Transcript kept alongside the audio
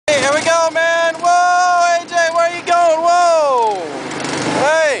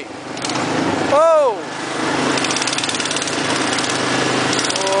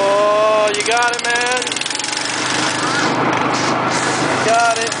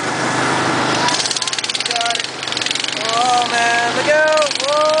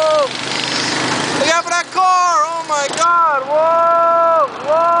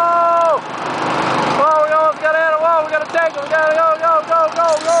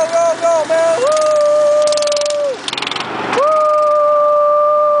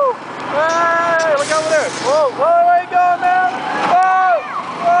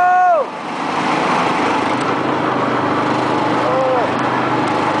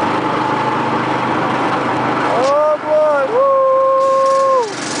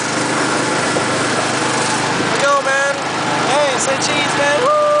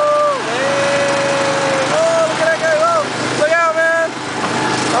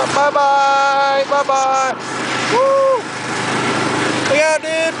Bye-bye. Bye-bye. Woo! Look out,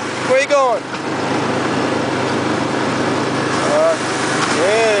 dude. Where you going?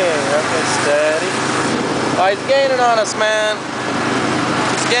 Okay, steady. Oh, he's gaining on us, man.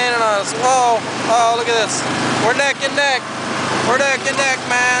 He's gaining on us. Whoa. Oh, look at this. We're neck and neck. We're neck and neck,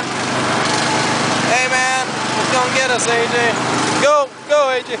 man. Hey, man. It's gonna get us, AJ. Go,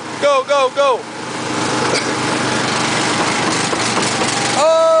 go, AJ. Go, go, go.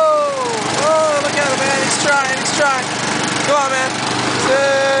 Oh, look at him, man. He's trying, he's trying. Come on, man.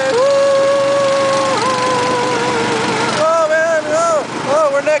 Oh, man. Oh,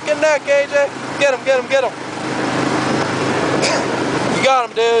 we're neck and neck, AJ. Get him, get him, get him. You got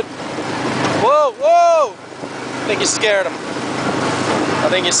him, dude. Whoa, whoa. I think you scared him. I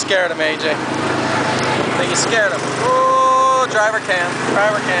think you scared him, AJ. I think you scared him. Oh, driver cam.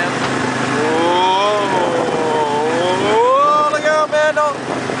 Driver cam. Oh, look out, man. Don't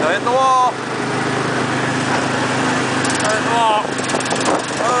hit the wall. Don't hit the wall.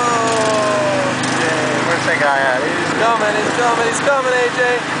 Oh, yeah. Where's that guy at? He's coming, he's coming, he's coming,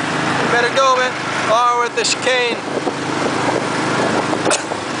 AJ. You better go, man. Oh, we're at the chicane.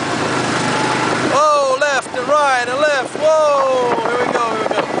 Oh, left and right and left. Whoa. Here we go, here we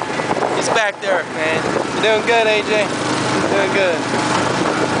go. He's back there, man. You're doing good, AJ. You're doing good.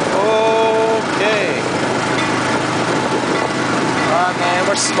 Okay. Alright, man.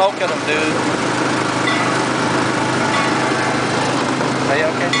 We're smoking them, dude. Are you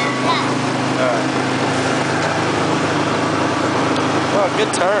okay? Yeah. Alright. Oh,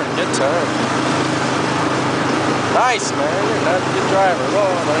 good turn. Good turn. Nice, man. You're a good driver. Whoa,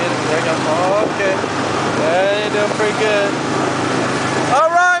 don't hit it. There you go. Oh, okay. Yeah, you're doing pretty good.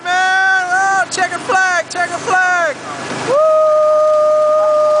 Alright, man. Oh, checker flag. Checker flag. Woo!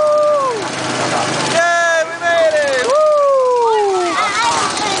 Yay, we made it. Woo!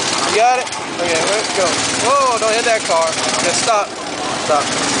 You got it? Okay, let's go. Whoa, don't hit that car. Okay, stop. Stop.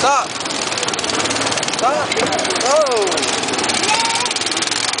 Stop. Stop. Whoa.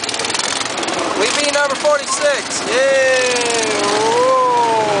 We beat number 46. Yeah.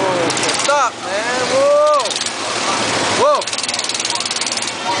 Whoa. Stop, man. Whoa. Whoa.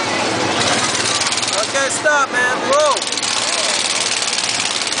 Okay, stop, man. Whoa.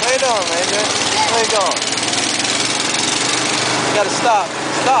 Where you going, man? Where you going? You gotta stop.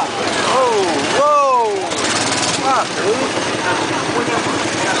 Stop. Whoa. Whoa. Stop, dude.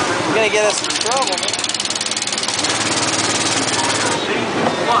 You're gonna get us in trouble, man.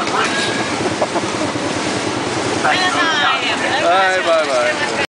 Alright, bye-bye.